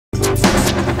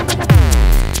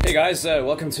Hey guys,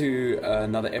 welcome to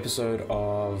another episode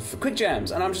of Quick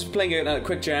Jams, and I'm just playing another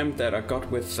Quick Jam that I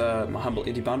got with my humble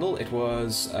indie bundle. It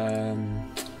was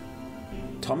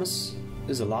Thomas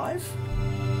is alive?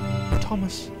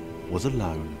 Thomas was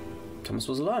alone. Thomas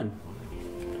was alone.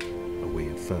 A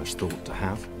weird first thought to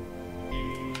have.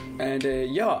 And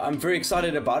yeah, I'm very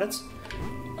excited about it.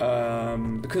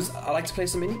 Because I like to play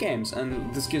some indie games,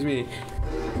 and this gives me,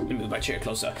 let me move my chair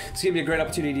closer, this gives me a great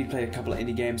opportunity to play a couple of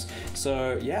indie games.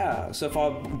 So yeah, so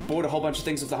far bought a whole bunch of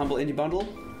things with the humble indie bundle.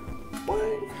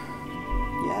 Boy,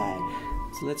 yeah.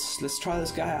 So let's try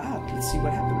this guy out. Let's see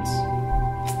what happens.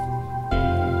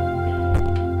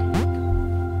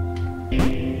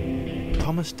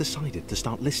 Thomas decided to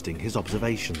start listing his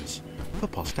observations for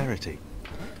posterity.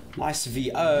 Nice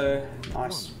VO,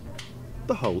 nice.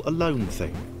 The whole alone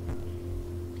thing.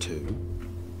 2.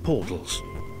 Portals.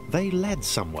 They led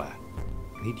somewhere.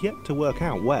 He'd yet to work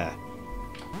out where.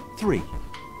 3.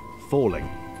 Falling.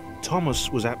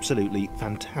 Thomas was absolutely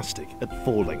fantastic at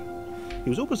falling. He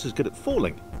was almost as good at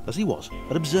falling as he was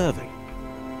at observing.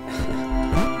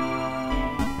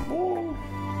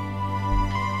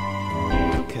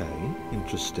 Okay,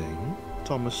 interesting.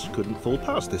 Thomas couldn't fall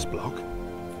past this block.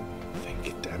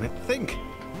 Think, damn it, think.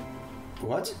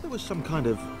 What? There was some kind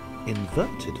of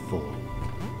inverted fall.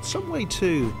 Some way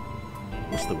to...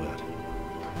 what's the word?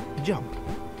 Jump.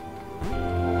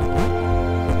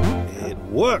 It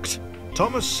worked!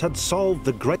 Thomas had solved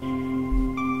the great...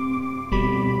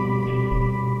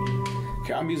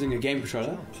 Okay, I'm using a game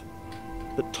controller.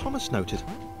 But Thomas noted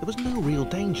there was no real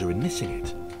danger in missing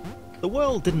it. The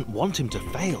world didn't want him to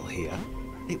fail here.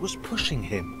 It was pushing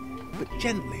him, but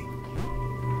gently.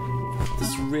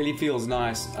 This really feels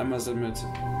nice, I must admit.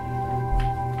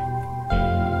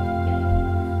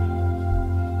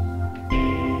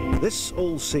 This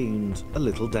all seemed a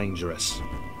little dangerous.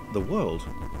 The world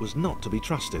was not to be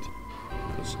trusted.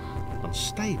 It was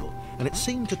unstable, and it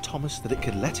seemed to Thomas that it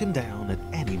could let him down at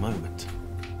any moment.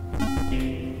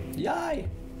 Yay!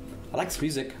 I like this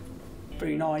music.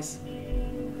 Pretty nice.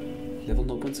 Level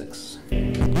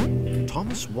 0.6.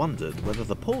 Thomas wondered whether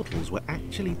the portals were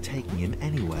actually taking him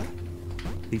anywhere.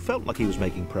 He felt like he was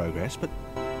making progress, but...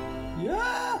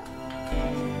 yeah!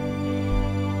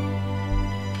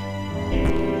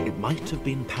 It might have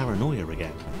been paranoia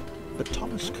again, but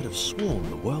Thomas could have sworn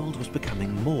the world was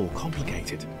becoming more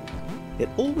complicated. It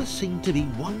always seemed to be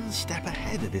one step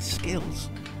ahead of his skills.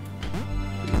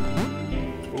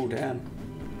 Oh, damn.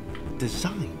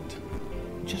 Designed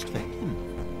just for him.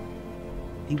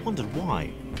 He wondered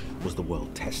why. Was the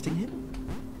world testing him?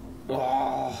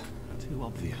 Oh, Too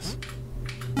obvious.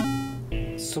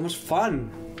 so much fun.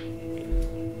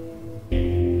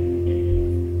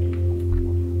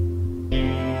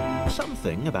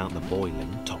 Something about the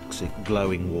boiling, toxic,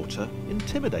 glowing water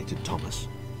intimidated Thomas.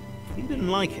 He didn't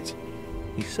like it.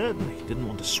 He certainly didn't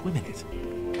want to swim in it.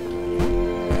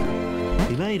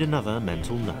 He made another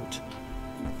mental note.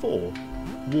 4.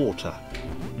 Water.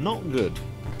 Not good.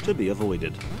 To be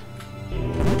avoided.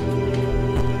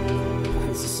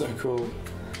 This is so cool.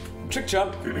 Trick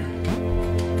jump.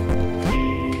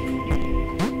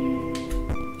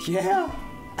 Yeah.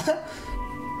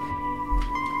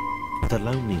 The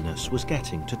loneliness was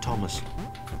getting to Thomas.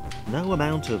 No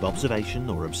amount of observation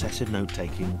or obsessive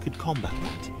note-taking could combat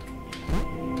that.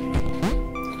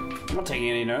 I'm not taking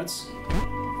any notes.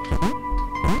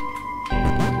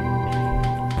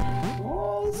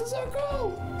 Oh, this is so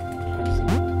cool.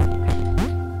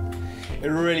 It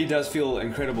really does feel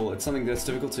incredible. It's something that's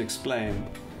difficult to explain,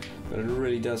 but it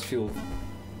really does feel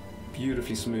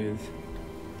beautifully smooth.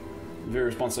 Very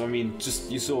responsive. I mean,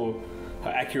 just you saw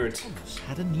how accurate. Thomas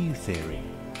had a new theory.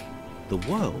 The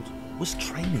world was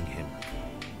training him.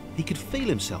 He could feel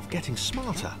himself getting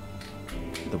smarter.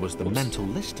 There was the mental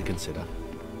list to consider.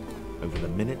 Over the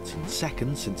minutes and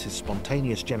seconds since his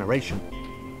spontaneous generation,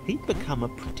 he'd become a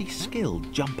pretty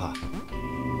skilled jumper.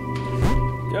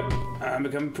 Yep, I'm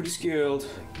becoming pretty skilled.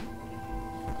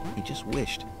 He just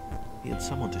wished he had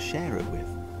someone to share it with.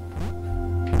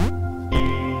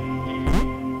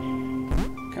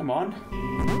 Come on.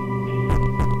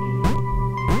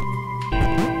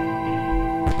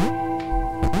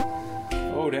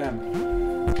 Oh, damn.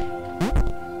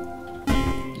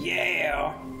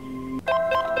 Yeah!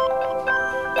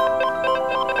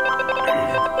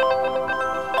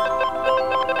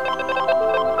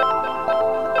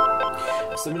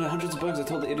 Similar hundreds of bugs. I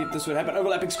told the idiot this would happen.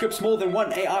 Overlapping scripts. More than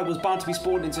one AI was bound to be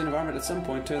spawned into an environment at some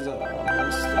point. Turns out...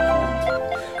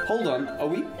 hold on. Are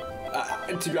we...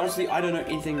 to be honest with you, I don't know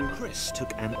anything. Chris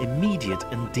took an immediate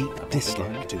and deep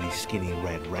dislike to the skinny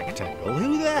red rectangle.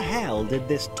 Who the hell did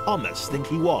this Thomas think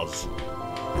he was?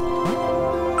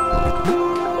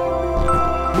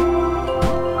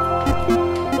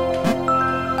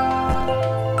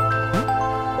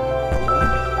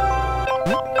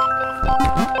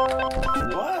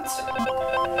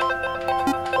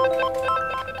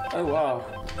 Oh wow.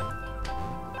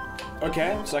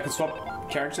 Okay, so I can swap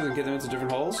characters and get them into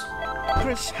different holes?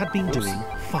 Chris had been doing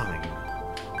fine.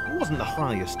 He wasn't the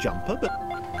highest jumper, but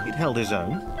he'd held his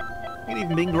own. He'd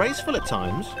even been graceful at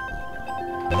times.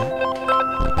 Well,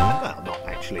 not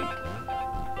actually.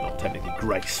 Not technically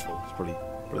graceful. It's probably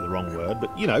the wrong word,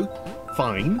 but you know,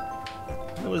 fine.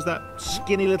 There was that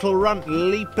skinny little runt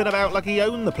leaping about like he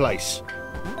owned the place.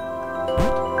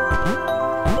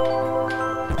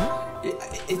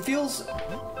 It feels.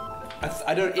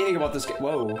 I don't know anything about this game.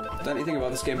 Whoa, I don't know anything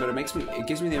about this game, but it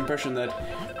gives me the impression that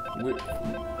we're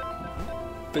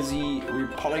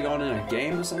polygon in a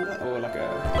game or something, or like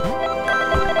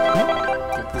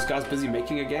this guy's busy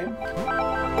making a game.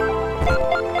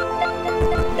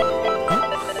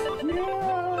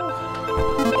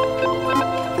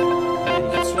 And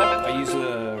you can swap. I use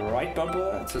the right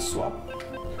bumper to swap.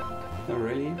 Oh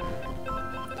really?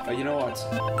 Oh, you know what?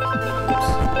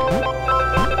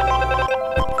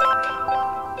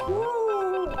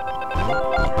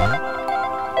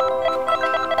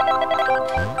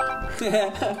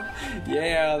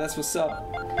 Yeah, that's what's up.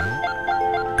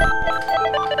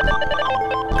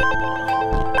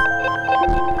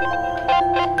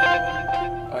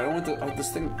 I don't want to. Oh,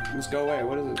 this thing must go away.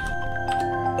 What is it?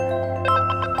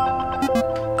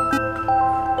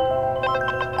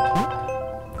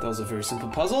 That was a very simple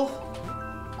puzzle.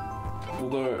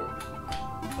 Although,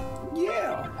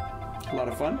 yeah, a lot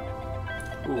of fun.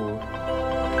 Ooh.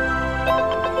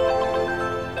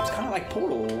 It's kind of like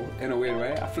Portal in a weird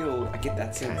way. I get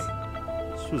that sense.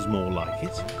 This was more like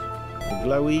it. The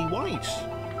glowy white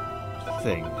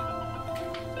thing.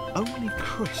 Only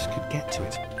Chris could get to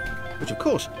it, which of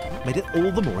course made it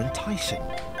all the more enticing.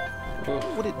 What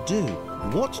would it do?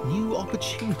 What new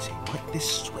opportunity might this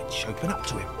switch open up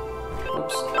to him?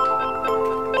 Oops.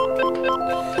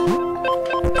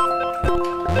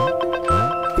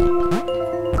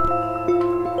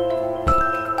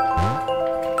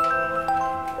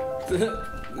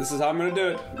 This is how I'm gonna do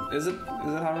it. Is it? Is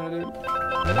it how I'm gonna do it?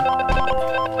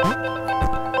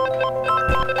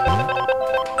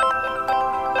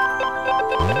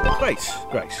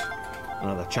 Grace.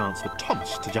 Another chance for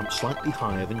Thomas to jump slightly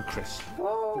higher than Chris.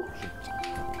 Oh.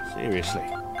 Seriously,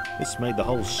 this made the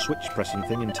whole switch pressing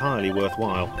thing entirely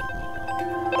worthwhile.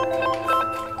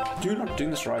 You're not doing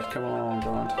this right. Come on,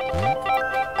 Grant.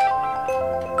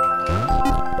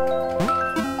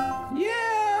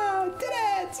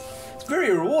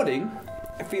 Very rewarding.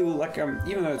 I feel like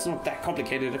even though it's not that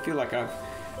complicated, I feel like I've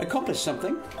accomplished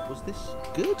something. Was this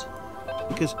good?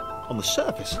 Because on the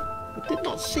surface, it did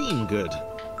not seem good.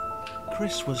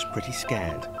 Chris was pretty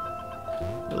scared.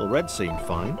 Little Red seemed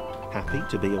fine, happy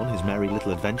to be on his merry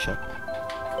little adventure.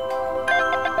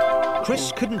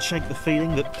 Chris couldn't shake the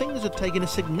feeling that things had taken a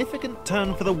significant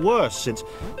turn for the worse since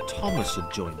Thomas had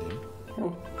joined him.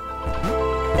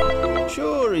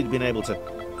 Sure, he'd been able to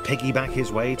piggyback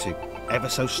his way to ever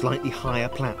so slightly higher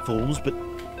platforms, but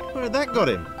where had that got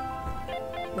him?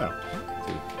 Well,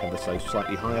 to ever so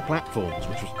slightly higher platforms,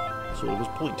 which was sort of his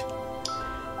point.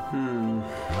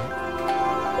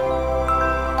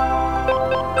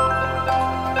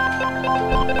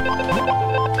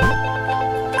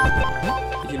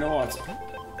 You know what?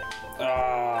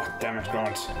 Ah, damn it,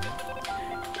 Grant.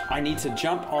 I need to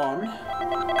jump on.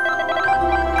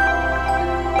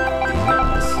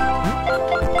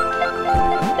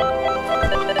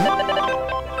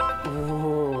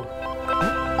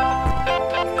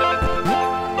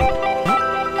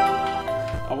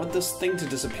 This thing to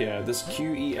disappear. This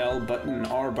Q, E, L button,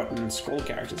 R button, scroll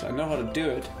characters. I know how to do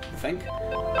it, I think. Yeah.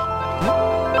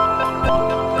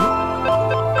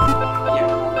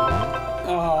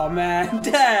 Oh man,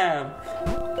 damn!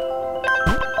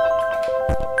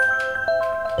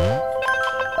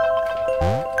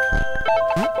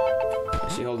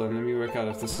 Actually, hold on, let me work out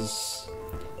if this is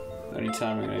the only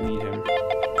time I'm gonna need him.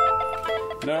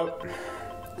 Nope.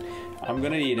 I'm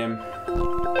gonna need him.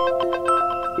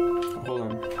 Hold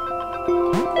on.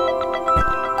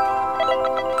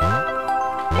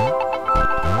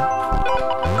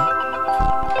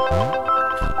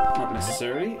 Not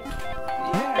necessarily.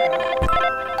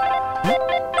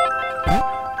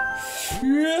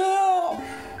 Yeah.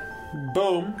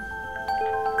 Boom.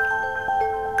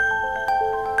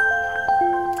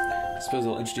 I suppose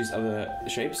I'll introduce other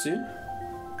shapes soon.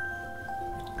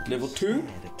 Level 2.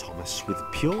 Thomas with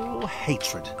pure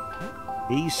hatred.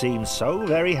 He seemed so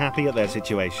very happy at their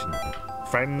situation.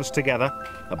 friends together,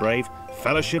 a brave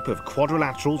fellowship of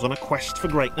quadrilaterals on a quest for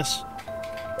greatness.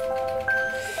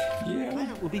 Yeah.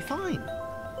 That would be fine.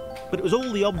 But it was all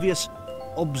the obvious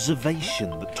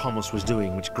observation that Thomas was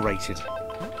doing which grated.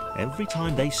 Every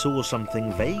time they saw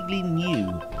something vaguely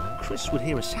new, Chris would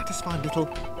hear a satisfied little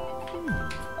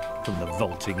from the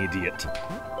vaulting idiot.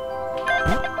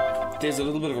 There's a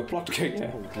little bit of a plot going here.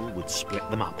 Portal would split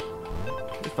them up,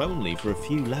 if only for a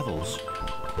few levels.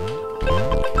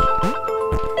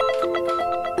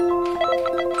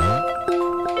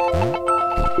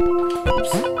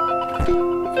 Oops.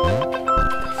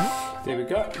 There we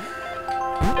go.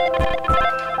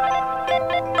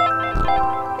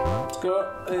 Let's go.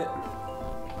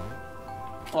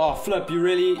 Oh, Flip, you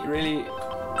really...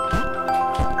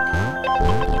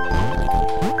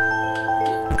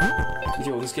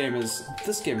 Yo, this game is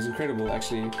incredible,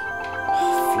 actually.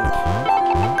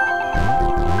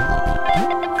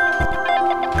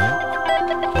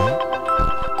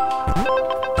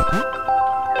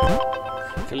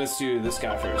 Okay, let's do this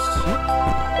guy first.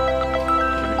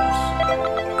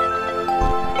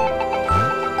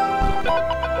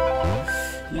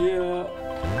 Yeah.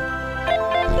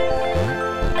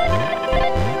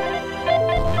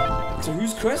 So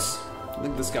who's Chris? I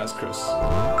think this guy's Chris.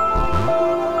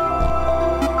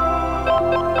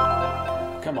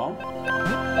 Come on.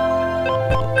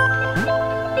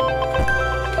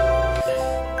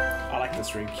 I like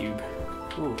this red cube.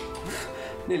 Ooh.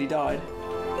 Nearly died.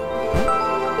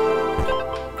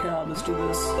 Come on, let's do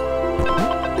this.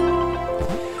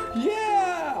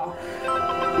 Yeah!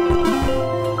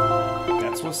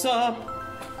 That's what's up.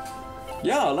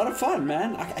 Yeah, a lot of fun,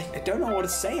 man. I don't know what to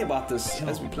say about this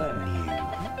as we play.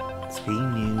 He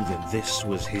knew that this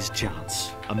was his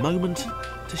chance. A moment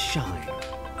to shine.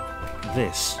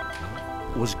 This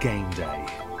was game day.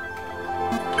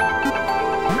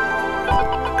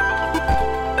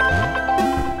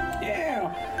 Yeah.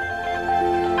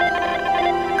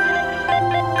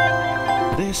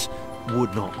 This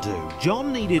would not do.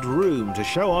 John needed room to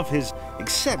show off his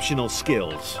exceptional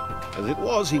skills. As it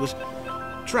was, he was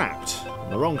trapped on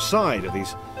the wrong side of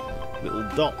these little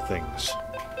dot things.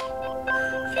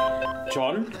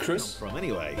 John, Chris. From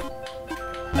anyway.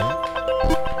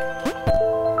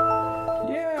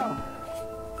 Yeah.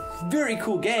 Very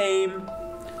cool game.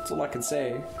 That's all I can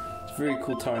say. It's a very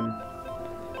cool tone.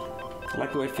 I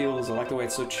like the way it feels. I like the way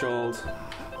it's so chilled.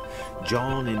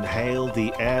 John inhaled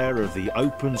the air of the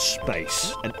open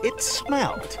space, and it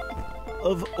smelled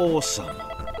of awesome.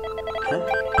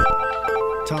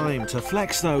 Huh? Time to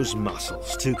flex those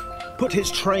muscles, to put his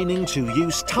training to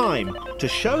use, time to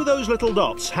show those little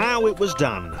dots how it was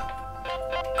done.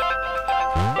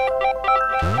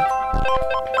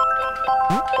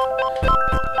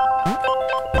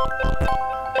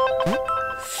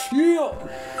 Yeah.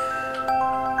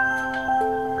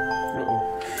 Uh-oh.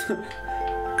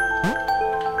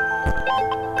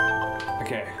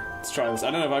 Okay, let's try this.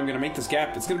 I don't know if I'm gonna make this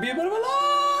gap. It's gonna be a bit of a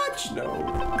large. No.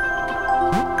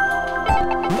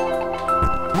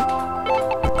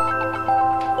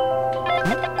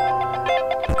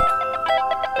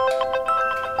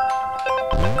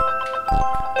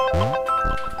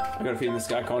 I got a feeling this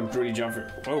guy can't really jump for.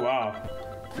 Oh wow.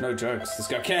 No jokes. This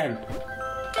guy can.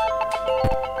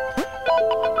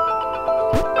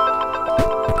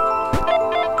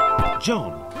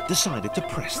 John decided to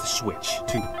press the switch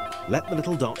to let the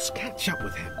little dots catch up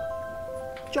with him.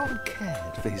 John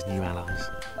cared for his new allies.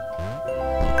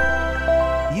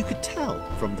 You could tell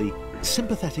from the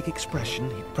sympathetic expression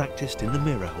he'd practiced in the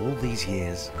mirror all these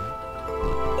years.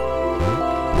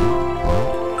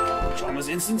 John was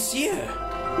insincere.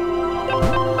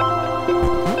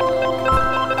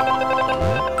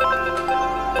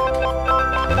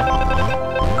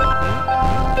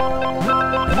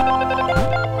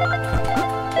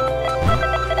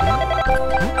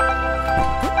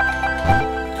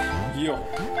 Yo.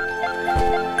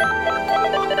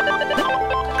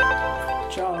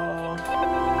 Ciao.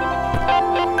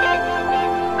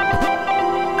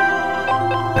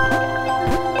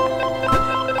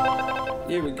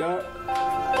 Here we go.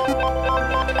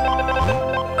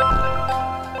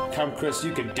 Come, Chris,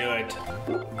 you can do it.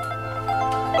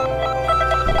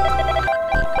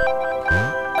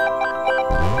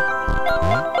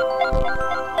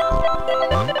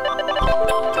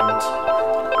 Damn it.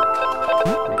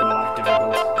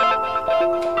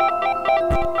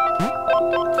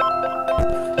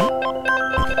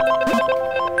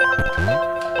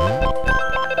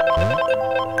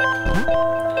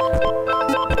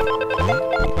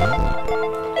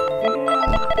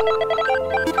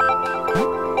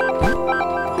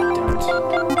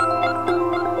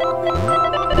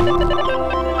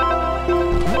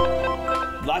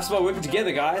 Life's about working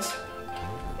together, guys.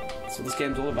 That's what this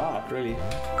game's all about, really.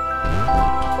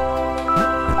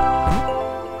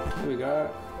 There we go.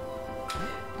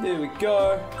 There we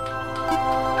go.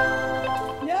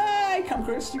 Yay! Come,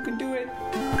 Chris, you can do it.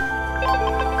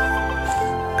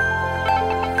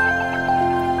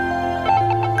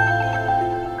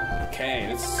 Okay,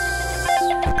 let's...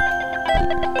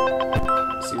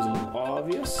 Seems a little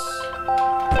obvious.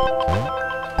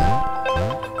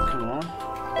 Come on.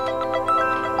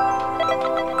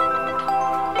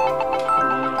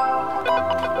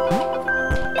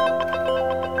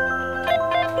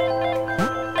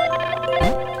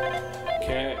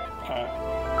 Okay.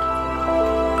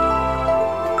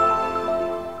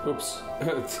 Oops.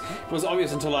 It was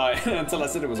obvious until I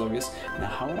said it was obvious. Now,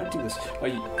 how would I do this? Oh,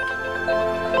 you...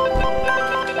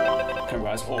 Come,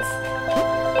 guys, off.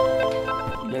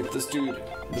 Let this dude,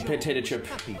 the potato chip.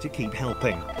 Happy to keep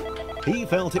helping. He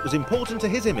felt it was important to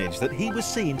his image that he was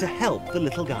seen to help the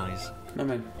little guys. No,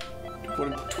 man. What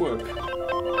a twerk.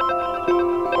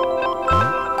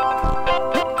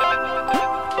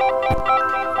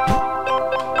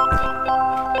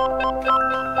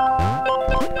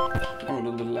 Oh, a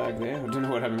little bit of lag there. I don't know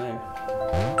what happened there.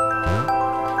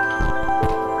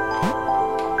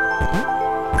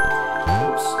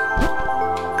 Oops.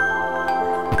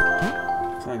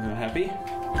 Something's not happy.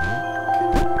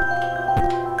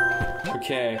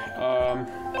 Okay,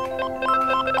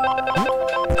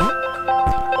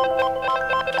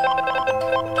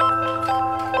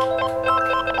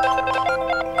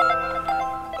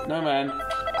 no, man.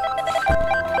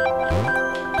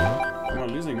 I'm not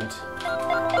losing it.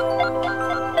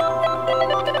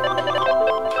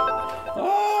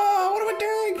 Oh, what am I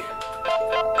doing?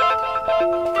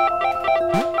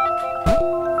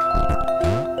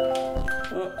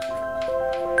 Oh.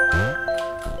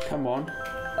 Come on.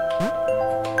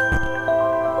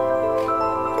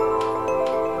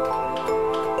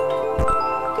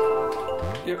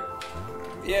 Yep.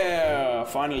 Yeah,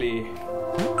 finally.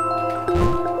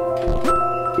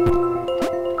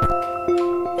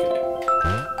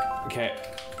 Okay.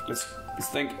 Let's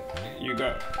think. You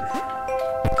go.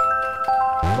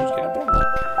 Just get up there.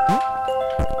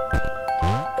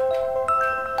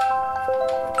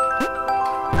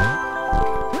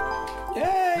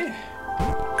 Yay!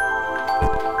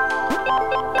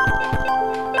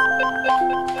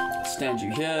 Stand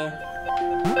you here.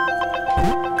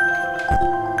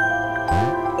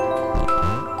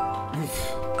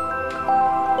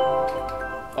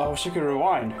 I wish I could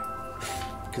rewind,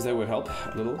 because that would help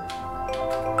a little.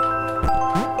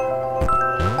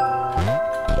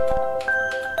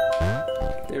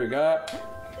 There we go.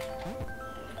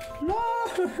 No!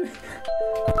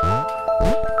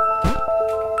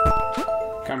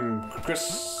 Come, Chris.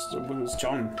 Where's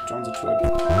John? John's a twerk.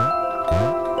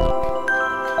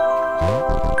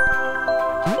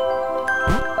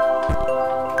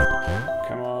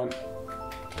 Come on.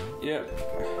 Yep.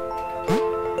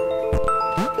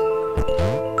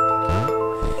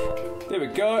 There we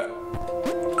go.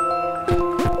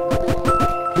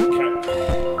 Okay.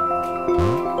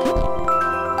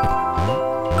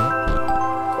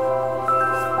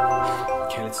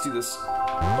 Okay, let's do this.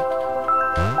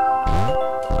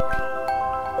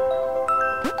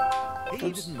 He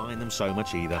didn't mind them so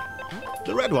much either.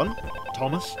 The red one,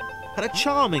 Thomas, had a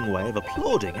charming way of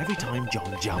applauding every time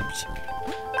John jumped.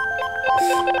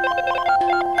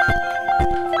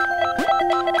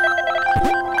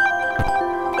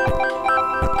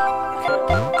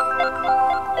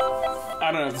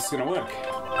 I don't know if this is gonna work.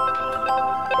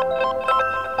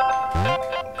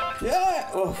 Yeah!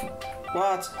 Oh,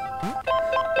 what?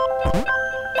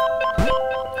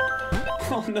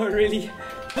 Oh no, really?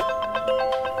 Come.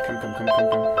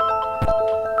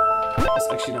 It's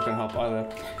actually not gonna help either.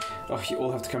 Oh, you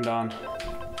all have to come down.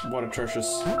 What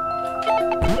atrocious.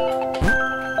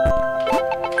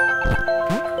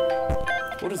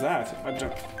 What is that? I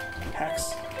don't...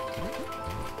 Hacks.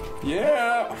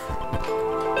 Yeah!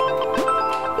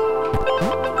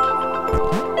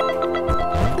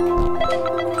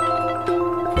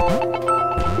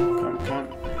 Come.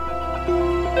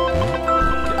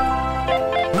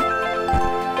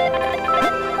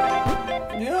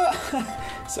 Yeah!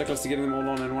 So close to getting them all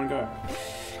on in one go.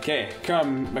 Okay,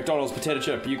 come, McDonald's potato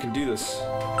chip, you can do this.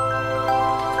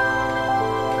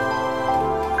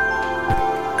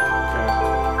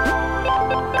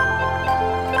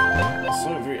 So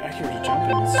very accurate to jump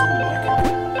in. It's so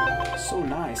accurate. So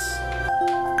nice.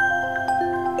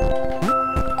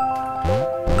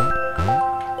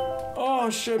 Oh,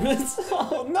 shipments.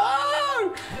 Oh,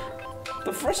 no!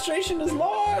 The frustration is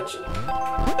large.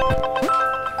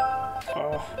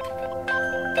 Oh.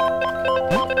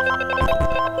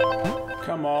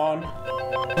 Come on.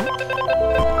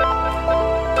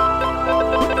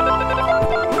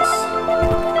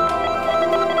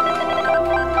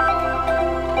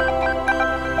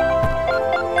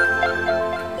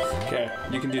 Okay,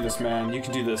 you can do this, man. You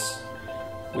can do this.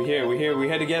 We're here,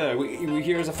 we're together. We're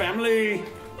here as a family.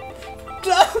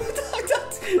 No!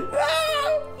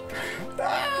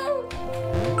 No!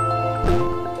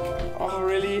 Oh,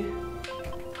 really?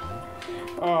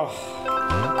 Oh.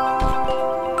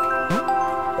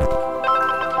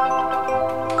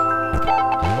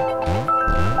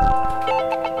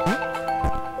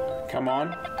 Come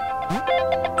on.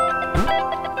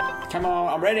 Come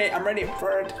on, I'm ready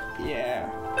for it. Yeah.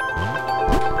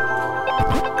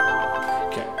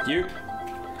 Okay, you.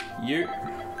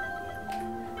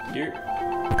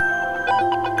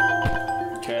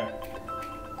 Okay.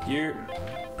 You.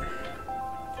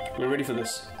 We're ready for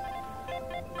this.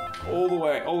 All the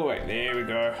way. There we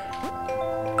go.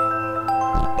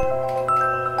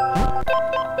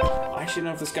 I actually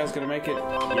know if this guy's gonna make it.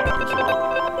 Yeah, I think he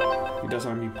will. He doesn't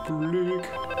want me bleak.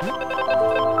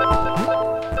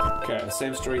 Okay,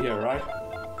 same story here, right?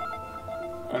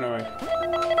 Oh no, wait.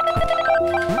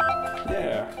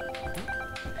 Yeah.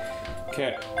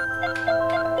 Okay.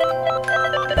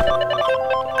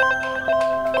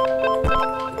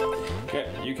 Okay,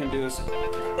 you can do this.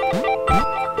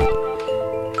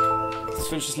 Let's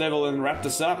finish this level and wrap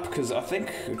this up, because I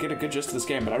think we get a good gist of this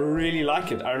game, but I really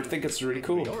like it. I think it's really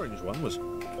cool. The orange one was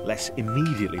less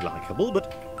immediately likeable,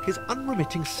 but his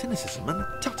unremitting cynicism and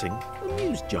tutting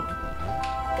amused John.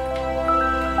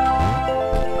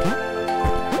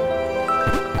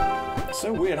 It's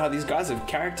so weird how these guys have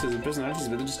characters and personalities,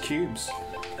 but they're just cubes.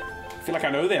 I feel like I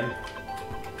know them.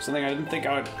 Something I didn't think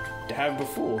I would have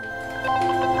before.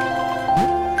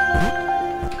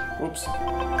 Whoops. Come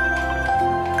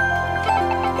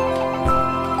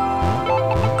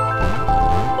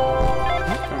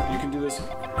on, you can do this.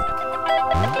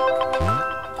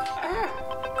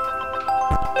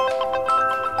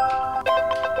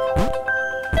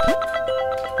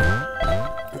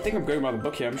 I think I'm going by the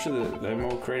book here. I'm sure that there are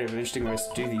more creative and interesting ways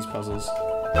to do these puzzles.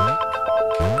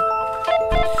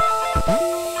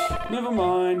 Never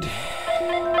mind.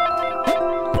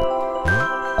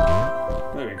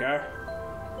 There we go.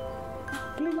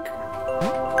 Blink.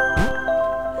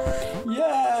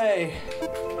 Yay!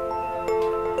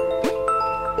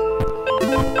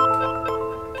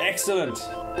 Excellent.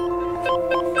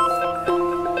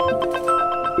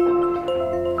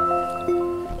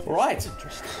 Right.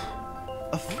 Interesting.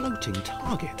 A floating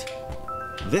target.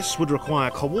 This would require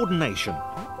coordination,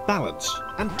 balance,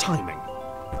 and timing.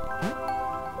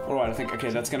 Alright, I think, okay,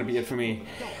 that's going to be it for me.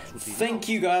 Thank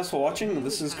you guys for watching.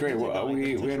 This is great.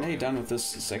 We're nearly done with this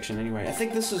section anyway. I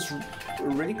think this is a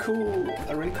really cool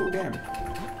game.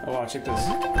 Oh wow, check this.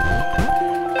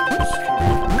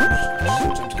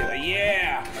 Just jump together.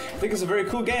 Yeah! I think it's a very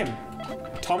cool game.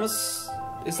 Thomas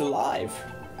is alive.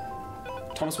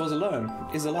 Thomas was alone.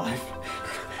 Is alive.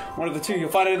 One of the two. You'll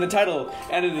find it in the title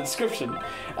and in the description.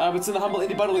 It's in the Humble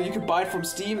Indie Bundle. You can buy it from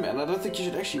Steam, and I don't think you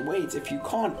should actually wait. If you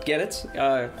can't get it,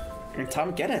 in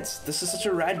time, get it. This is such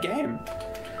a rad game.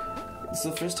 This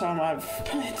is the first time I've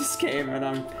played this game, and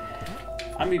I'm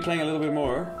gonna be playing a little bit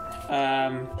more.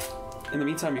 In the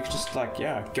meantime, you can just like,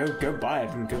 yeah, go buy it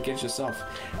and go get it yourself.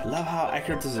 I love how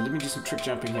accurate this is. Let me do some trick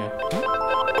jumping here.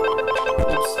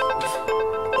 Oops.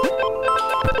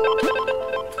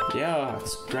 Yeah,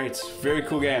 it's great. Very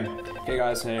cool game. Okay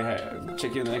guys, hey,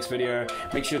 check you in the next video.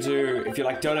 Make sure to, if you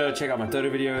like Dota, check out my Dota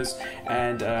videos.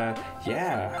 And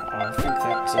yeah, I think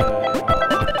that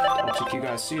I'll check you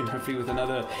guys soon. Hopefully with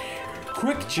another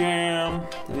quick jam.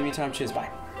 In the meantime, cheers, bye.